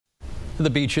The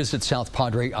beaches at South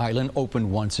Padre Island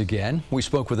opened once again. We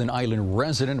spoke with an island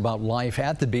resident about life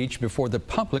at the beach before the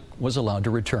public was allowed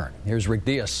to return. Here's Rick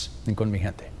Diaz in Con Mi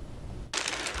Gente.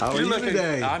 How are you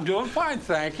today? I'm doing fine,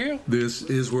 thank you. This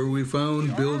is where we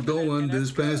found Bill Dolan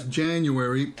this past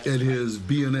January at his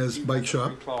B&S bike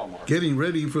shop, getting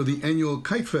ready for the annual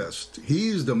Kite Fest.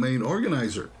 He's the main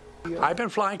organizer. I've been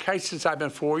flying kites since I've been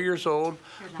 4 years old.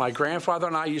 My grandfather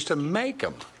and I used to make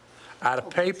them out of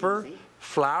paper,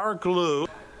 flour, glue.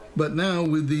 But now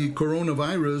with the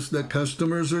coronavirus, the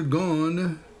customers are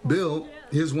gone. Bill,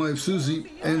 his wife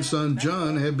Susie, and son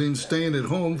John have been staying at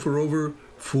home for over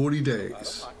 40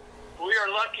 days. We are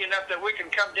lucky enough that we can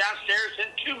come downstairs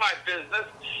into my business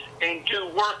and do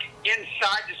work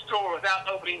inside the store without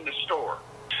opening the store.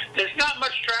 There's not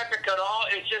much traffic at all.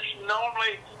 It's just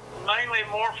mainly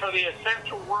more for the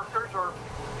essential workers or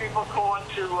people going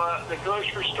to the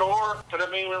grocery store. But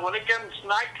I mean, when it comes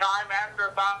nighttime after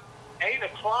about 8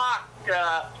 o'clock,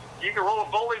 you can roll a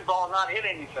bowling ball and not hit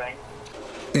anything.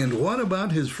 And what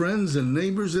about his friends and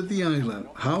neighbors at the island?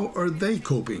 How are they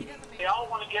coping? They all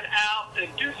want to get out and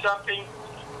do something,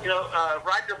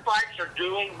 ride their bikes or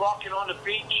walking on the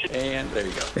beach. And there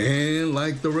you go. And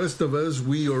like the rest of us,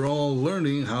 we are all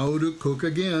learning how to cook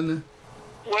again.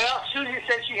 Well, Susie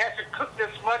said she hasn't cooked this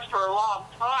much for a long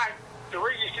time, so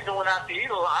we're used to going out to eat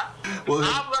a lot. Well,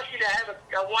 I'm lucky to have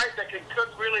a wife that can cook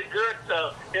really good,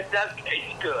 so it does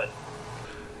taste good.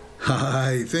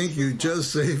 I think you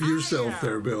just saved yourself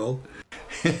there, Bill.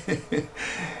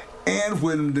 And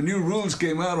when the new rules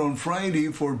came out on Friday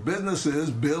for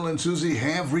businesses, Bill and Susie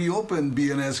have reopened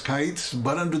B&S Kites,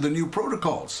 but under the new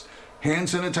protocols: hand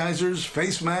sanitizers,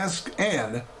 face masks,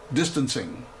 and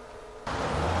distancing.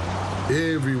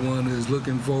 Everyone is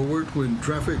looking forward when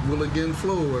traffic will again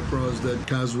flow across that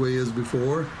causeway as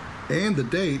before, and the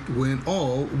date when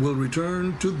all will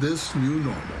return to this new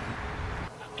normal.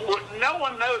 Well, no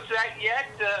one knows that yet.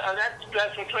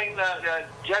 That's between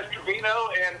Judge Trevino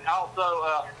and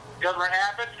also Governor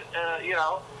Abbott.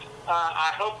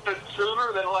 I hope that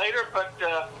sooner than later, but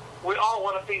we all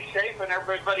want to be safe, and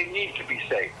everybody needs to be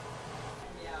safe.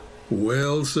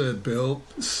 Well said, Bill.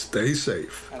 Stay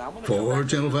safe. For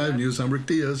Channel 5 News, I'm Rick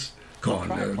Diaz. Con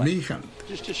Mi Gente.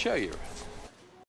 Just to show you.